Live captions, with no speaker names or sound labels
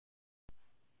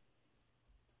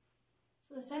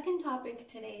So the second topic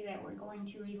today that we're going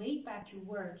to relate back to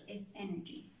work is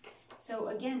energy. So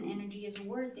again, energy is a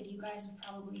word that you guys have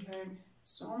probably heard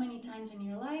so many times in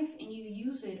your life and you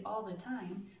use it all the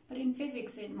time, but in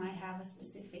physics it might have a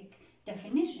specific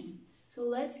definition. So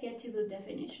let's get to the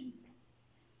definition.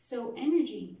 So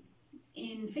energy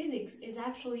in physics is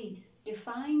actually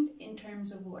defined in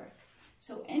terms of work.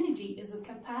 So energy is the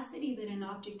capacity that an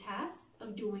object has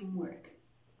of doing work.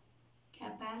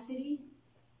 Capacity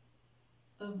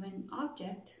of an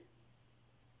object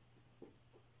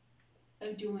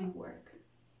of doing work.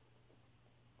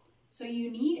 So you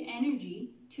need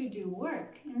energy to do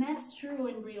work, and that's true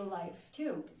in real life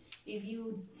too. If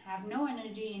you have no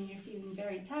energy and you're feeling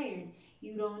very tired,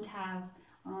 you won't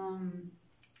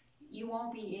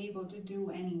be able to do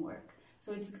any work.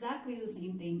 So it's exactly the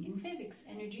same thing in physics.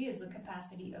 Energy is the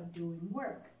capacity of doing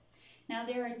work. Now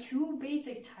there are two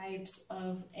basic types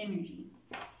of energy.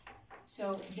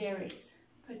 So there is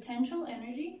potential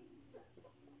energy,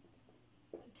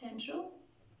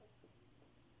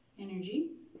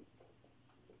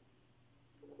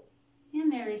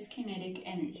 and there is kinetic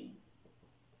energy.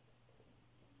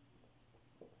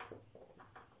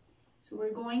 So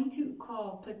we're going to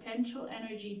call potential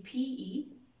energy PE,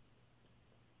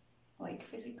 like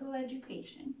physical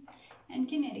education, and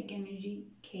kinetic energy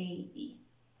KE.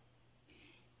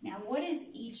 Now what is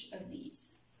each of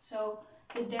these? So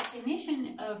the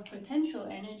definition of potential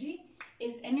energy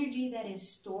is energy that is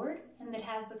stored and that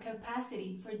has the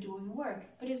capacity for doing work,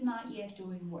 but is not yet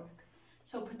doing work.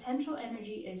 So potential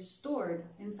energy is stored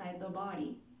inside the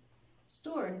body,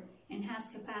 stored and has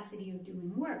capacity of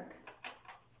doing work.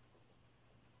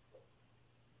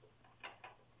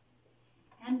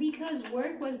 And because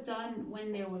work was done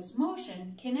when there was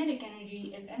motion, kinetic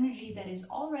energy is energy that is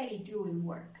already doing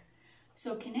work.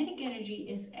 So kinetic energy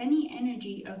is any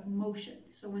energy of motion.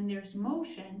 So when there's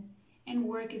motion and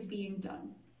work is being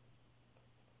done.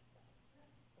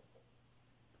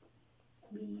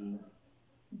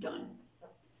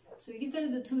 So these are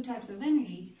the two types of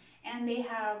energies, and they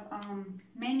have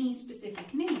many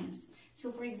specific names.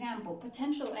 So for example,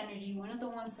 potential energy, one of the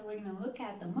ones that we're going to look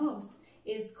at the most,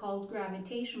 is called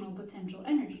gravitational potential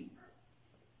energy.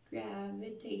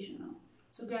 Gravitational.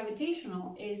 So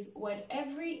gravitational is what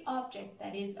every object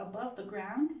that is above the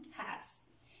ground has.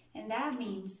 And that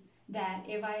means that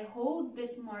if I hold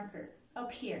this marker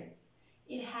up here,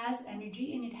 it has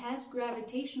energy and it has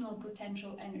gravitational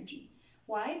potential energy.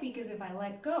 Why? Because if I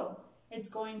let go, it's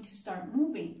going to start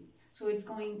moving. So it's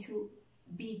going to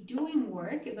be doing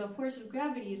work. The force of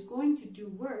gravity is going to do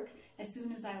work as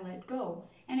soon as I let go,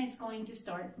 and it's going to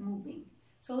start moving.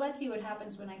 So let's see what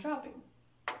happens when I drop it.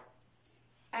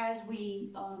 As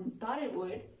we thought it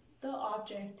would, the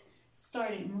object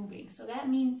started moving. So that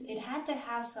means it had to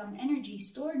have some energy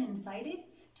stored inside it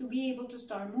to be able to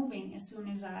start moving as soon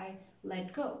as I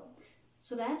let go.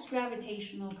 So that's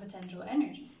gravitational potential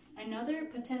energy. Another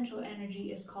potential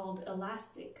energy is called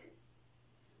elastic.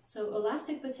 So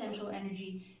elastic potential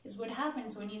energy is what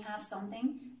happens when you have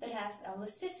something that has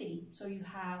elasticity. So you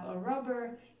have a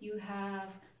rubber, you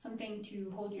have something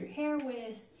to hold your hair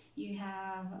with, you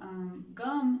have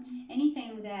gum,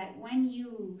 anything that when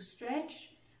you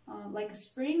stretch, like a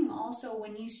spring, also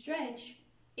when you stretch,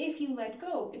 if you let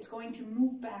go, it's going to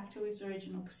move back to its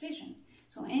original position.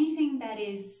 So anything that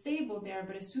is stable there,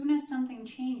 but as soon as something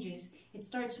changes, it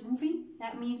starts moving,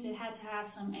 that means it had to have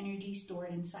some energy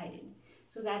stored inside it.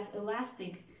 So that's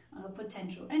elastic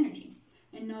potential energy.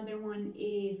 Another one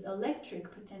is electric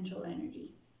potential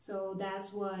energy. So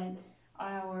that's what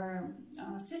our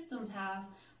systems have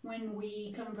when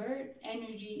we convert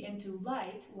energy into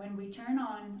light. When we turn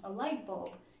on a light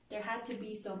bulb, there had to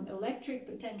be some electric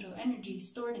potential energy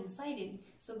stored inside it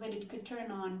so that it could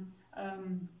turn on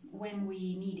when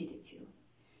we needed it to.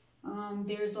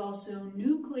 There's also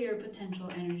nuclear potential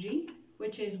energy,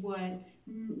 which is what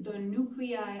the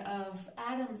nuclei of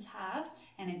atoms have,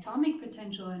 and atomic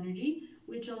potential energy,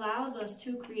 which allows us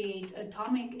to create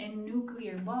atomic and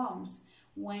nuclear bombs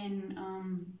when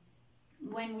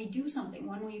we do something,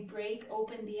 when we break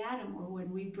open the atom or when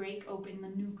we break open the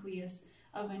nucleus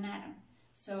of an atom.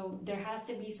 So there has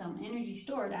to be some energy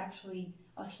stored, actually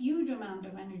a huge amount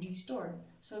of energy stored,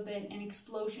 so that an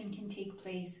explosion can take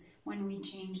place when we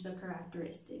change the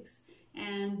characteristics.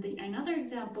 And another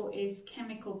example is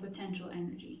chemical potential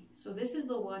energy. So this is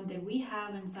the one that we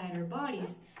have inside our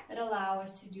bodies that allow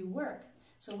us to do work.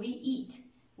 So we eat,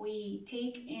 we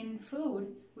take in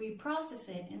food, we process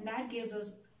it, and that gives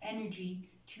us energy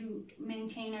to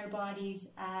maintain our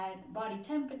bodies at body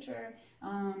temperature,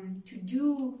 to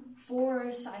do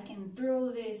force. I can throw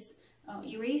this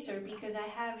eraser because I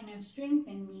have enough strength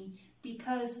in me,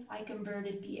 because I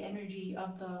converted the energy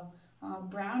of the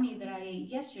brownie that I ate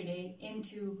yesterday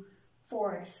into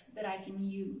force that I can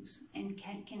use, and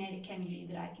kinetic energy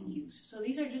that I can use. So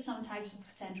these are just some types of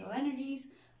potential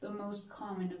energies, the most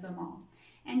common of them all.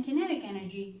 And kinetic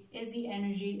energy is the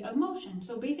energy of motion.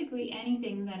 So basically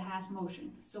anything that has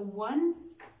motion. So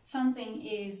once something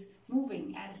is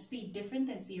moving at a speed different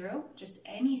than 0, just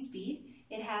any speed,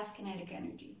 it has kinetic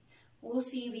energy. We'll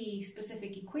see the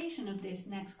specific equation of this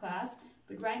next class,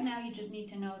 but right now you just need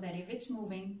to know that if it's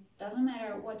moving, doesn't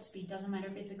matter at what speed, doesn't matter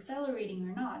if it's accelerating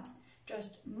or not,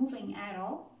 just moving at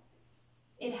all,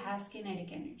 it has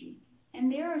kinetic energy.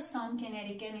 And there are some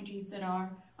kinetic energies that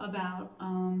are about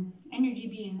energy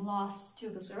being lost to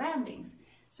the surroundings.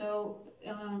 So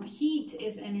heat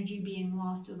is energy being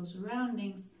lost to the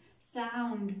surroundings.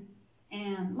 Sound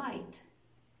and light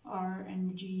are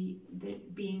energy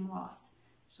being lost.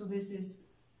 So this is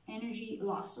energy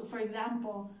lost. So for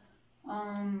example,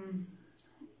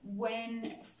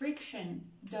 when friction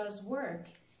does work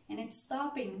and it's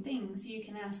stopping things, you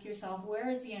can ask yourself, where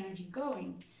is the energy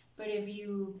going? But if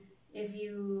you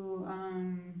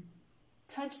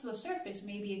touch the surface,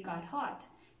 maybe it got hot.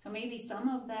 So maybe some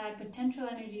of that potential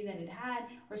energy that it had,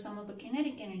 or some of the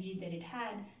kinetic energy that it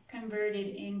had,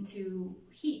 converted into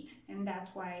heat, and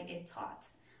that's why it's hot.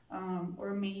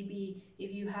 Or maybe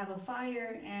if you have a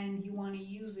fire and you want to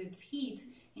use its heat,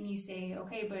 and you say,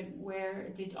 okay, but where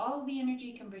did all of the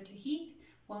energy convert to heat?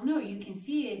 Well, no, you can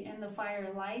see it, and the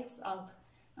fire lights up,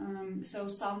 so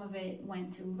some of it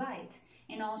went to light.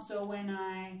 And also when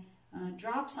I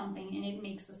drop something and it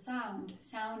makes a sound,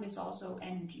 sound is also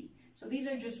energy. So these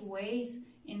are just ways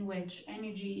in which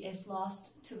energy is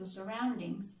lost to the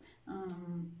surroundings,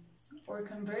 or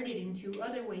converted into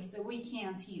other ways that we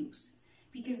can't use.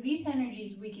 Because these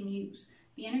energies we can use.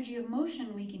 The energy of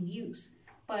motion we can use,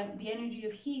 but the energy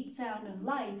of heat, sound, and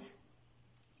light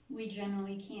we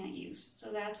generally can't use.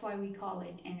 So that's why we call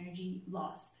it energy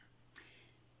lost.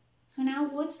 So now,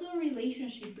 what's the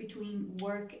relationship between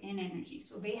work and energy?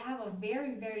 So they have a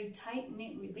very, very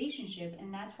tight-knit relationship,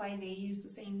 and that's why they use the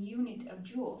same unit of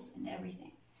joules and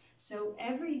everything. So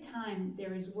every time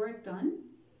there is work done,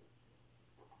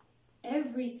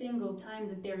 every single time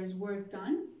that there is work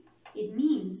done, it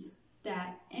means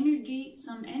that energy,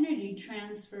 some energy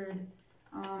transferred,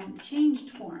 changed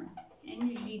form.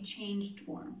 Energy changed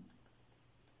form.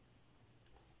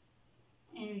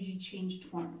 Energy changed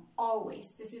form,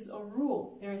 always. This is a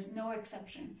rule, there is no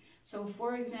exception. So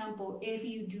for example, if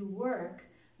you do work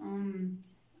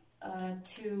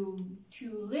to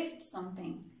lift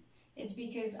something, it's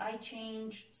because I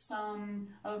changed some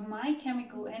of my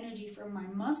chemical energy from my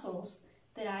muscles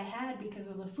that I had because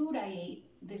of the food I ate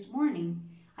this morning.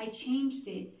 I changed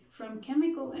it from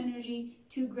chemical energy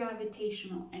to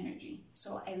gravitational energy.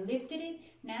 So I lifted it.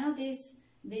 Now this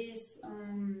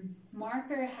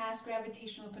marker has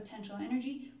gravitational potential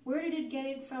energy. Where did it get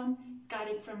it from? Got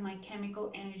it from my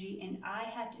chemical energy, and I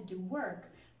had to do work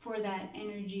for that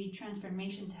energy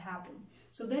transformation to happen.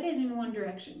 So that is in one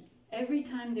direction. Every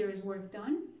time there is work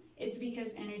done, it's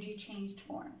because energy changed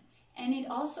form. And it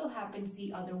also happens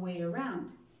the other way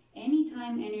around.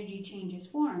 Anytime energy changes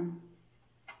form,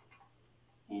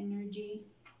 energy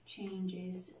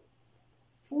changes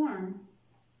form,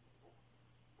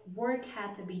 work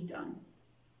had to be done.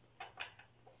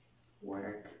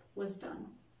 Work was done.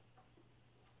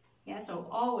 Yeah, so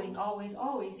always, always,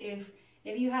 always, if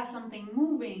you have something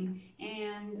moving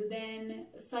and then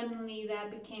suddenly that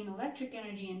became electric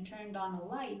energy and turned on a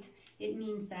light, it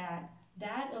means that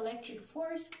that electric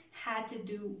force had to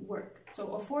do work.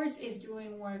 So a force is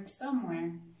doing work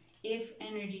somewhere if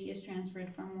energy is transferred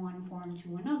from one form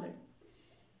to another.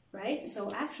 Right?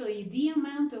 So actually the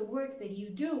amount of work that you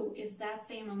do is that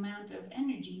same amount of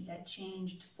energy that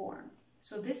changed form.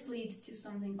 So this leads to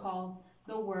something called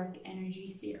the Work-Energy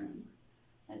Theorem.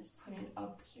 Let's put it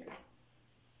up here.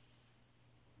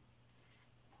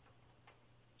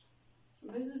 So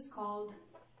this is called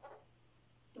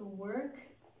the Work-Energy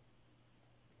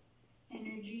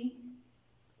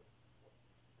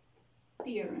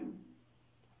Theorem.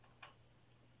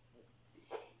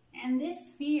 And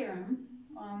this theorem,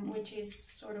 which is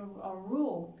sort of a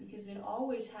rule, because it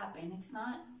always happened. It's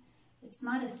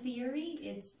not a theory,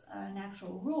 it's an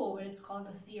actual rule, but it's called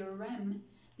a theorem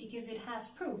because it has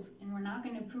proof, and we're not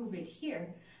going to prove it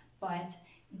here, but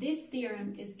this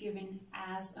theorem is given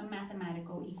as a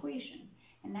mathematical equation,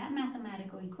 and that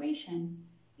mathematical equation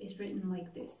is written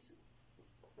like this.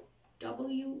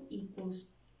 W equals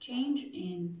change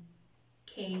in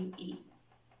KE.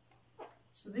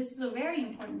 So this is a very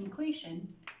important equation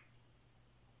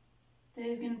that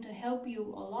is going to help you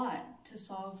a lot to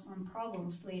solve some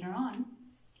problems later on.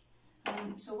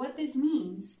 So what this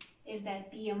means is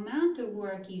that the amount of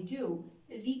work you do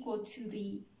is equal to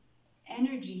the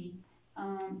energy,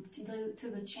 to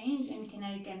the change in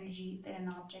kinetic energy that an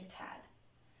object had.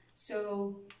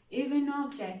 So if an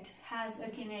object has a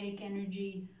kinetic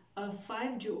energy of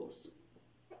 5 joules,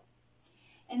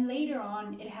 and later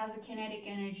on it has a kinetic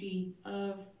energy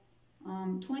of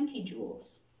 20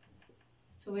 joules,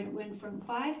 so it went from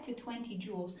 5 to 20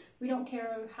 joules. We don't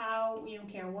care how, we don't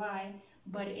care why,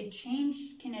 but it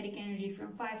changed kinetic energy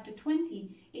from 5 to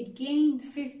 20. It gained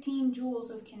 15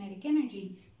 joules of kinetic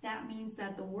energy. That means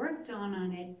that the work done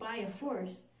on it by a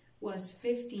force was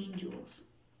 15 joules.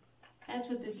 That's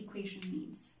what this equation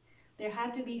means. There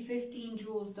had to be 15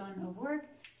 joules done of work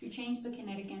to change the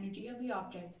kinetic energy of the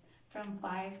object from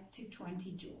 5 to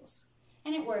 20 joules.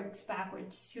 And it works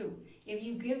backwards too. If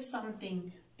you give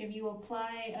something, if you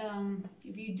apply,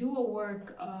 if you do a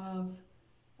work of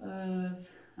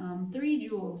 3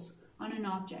 joules on an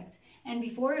object, and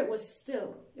before it was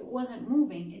still, it wasn't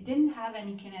moving, it didn't have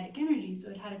any kinetic energy,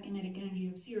 so it had a kinetic energy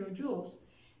of 0 joules.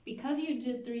 Because you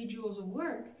did 3 joules of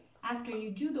work, after you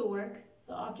do the work,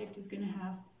 the object is going to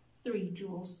have 3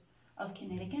 joules of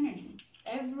kinetic energy.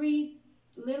 Every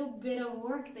little bit of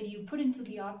work that you put into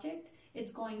the object,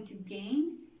 it's going to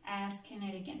gain as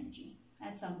kinetic energy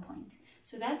at some point.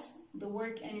 So that's the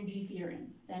work-energy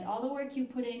theorem, that all the work you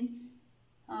put in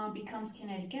becomes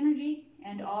kinetic energy,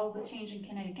 and all the change in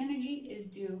kinetic energy is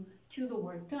due to the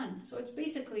work done. So it's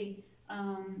basically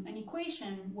an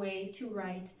equation way to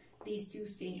write these two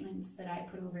statements that I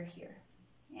put over here.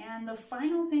 And the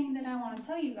final thing that I want to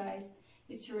tell you guys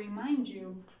is to remind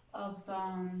you of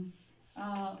the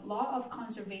law of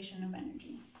conservation of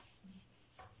energy.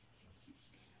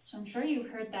 So I'm sure you've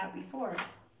heard that before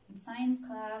in science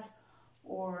class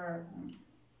or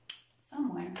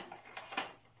somewhere,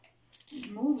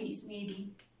 in movies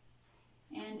maybe,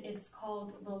 and it's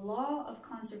called the law of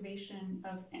conservation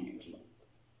of energy.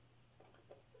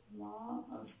 Law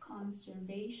of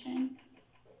conservation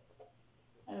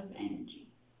of energy.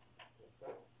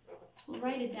 So we'll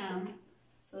write it down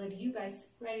so that you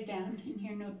guys write it down in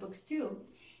your notebooks too.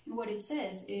 And what it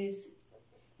says is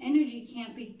energy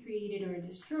can't be created or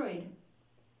destroyed,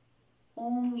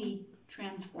 only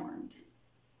transformed.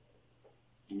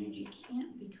 Energy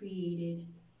can't be created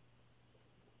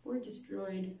or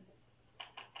destroyed,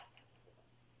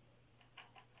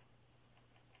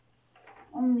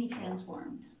 only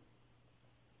transformed.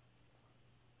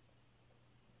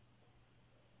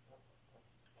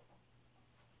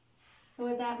 So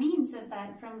what that means is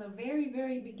that from the very,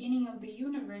 very beginning of the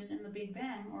universe in the Big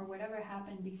Bang, or whatever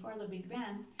happened before the Big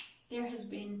Bang, there has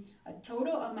been a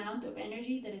total amount of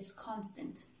energy that is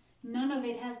constant. None of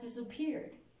it has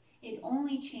disappeared. It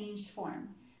only changed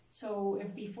form. So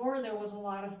if before there was a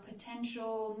lot of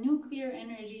potential nuclear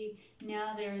energy,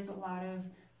 now there is a lot of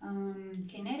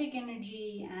kinetic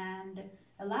energy and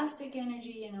elastic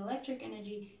energy and electric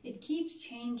energy. It keeps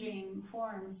changing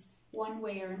forms one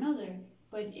way or another,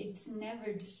 but it's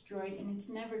never destroyed and it's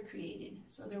never created.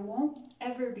 So there won't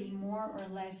ever be more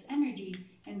or less energy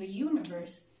in the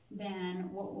universe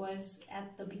than what was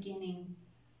at the beginning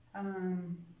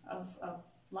of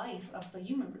life, of the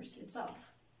universe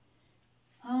itself.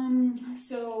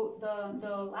 So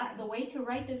the way to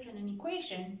write this in an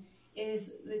equation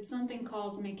is it's something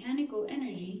called mechanical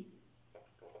energy.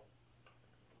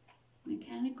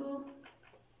 Mechanical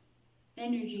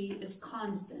energy is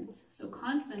constant. So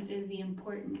constant is the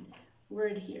important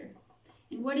word here.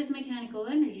 And what is mechanical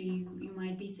energy? You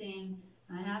might be saying,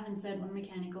 I haven't said what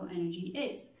mechanical energy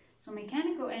is. So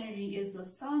mechanical energy is the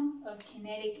sum of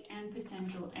kinetic and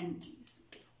potential energies.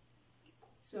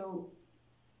 So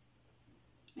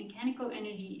mechanical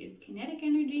energy is kinetic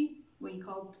energy, what you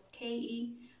call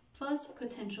Ke, plus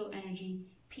potential energy,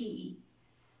 Pe.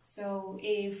 So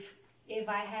if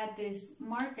I had this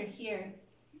marker here,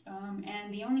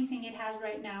 and the only thing it has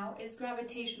right now is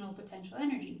gravitational potential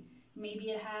energy.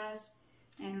 Maybe it has,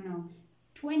 I don't know,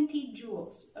 20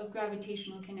 joules of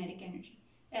gravitational kinetic energy,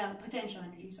 potential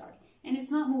energy, sorry. And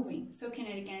it's not moving, so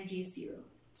kinetic energy is 0.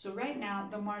 So right now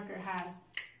the marker has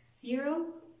 0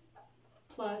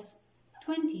 plus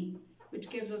 20, which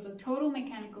gives us a total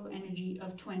mechanical energy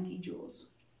of 20 joules.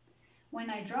 When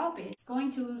I drop it, it's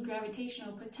going to lose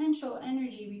gravitational potential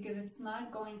energy because it's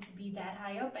not going to be that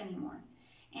high up anymore.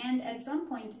 And at some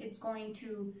point, it's going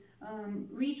to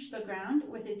reach the ground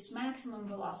with its maximum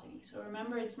velocity. So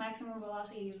remember, its maximum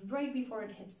velocity is right before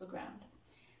it hits the ground.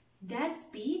 That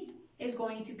speed is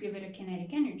going to give it a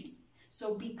kinetic energy.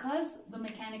 So because the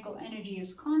mechanical energy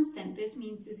is constant, this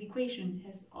means this equation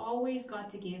has always got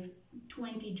to give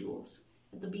 20 joules.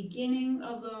 At the beginning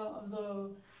of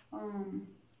the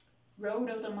road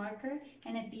of the marker,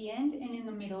 and at the end and in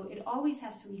the middle, it always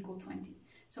has to equal 20.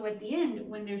 So at the end,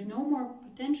 when there's no more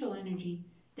potential energy,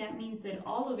 that means that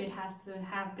all of it has to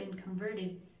have been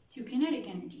converted to kinetic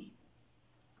energy,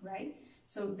 right?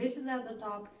 So this is at the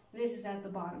top, this is at the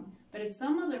bottom. But at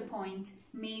some other point,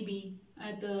 maybe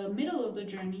at the middle of the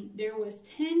journey, there was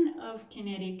 10 of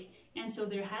kinetic, and so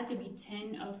there had to be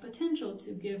 10 of potential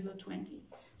to give the 20.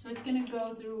 So it's going to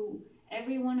go through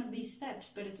every one of these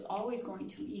steps, but it's always going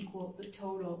to equal the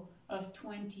total of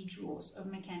 20 joules of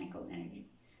mechanical energy.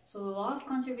 So the law of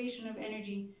conservation of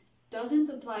energy doesn't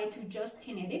apply to just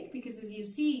kinetic, because as you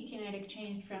see, kinetic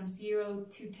changed from 0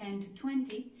 to 10 to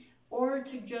 20, or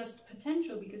to just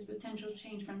potential, because potential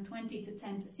changed from 20 to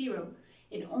 10 to 0.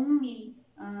 It only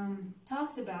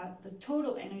talks about the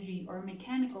total energy or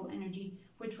mechanical energy,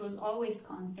 which was always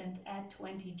constant at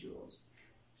 20 joules.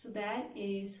 So that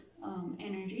is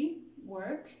energy,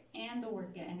 work, and the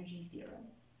work-energy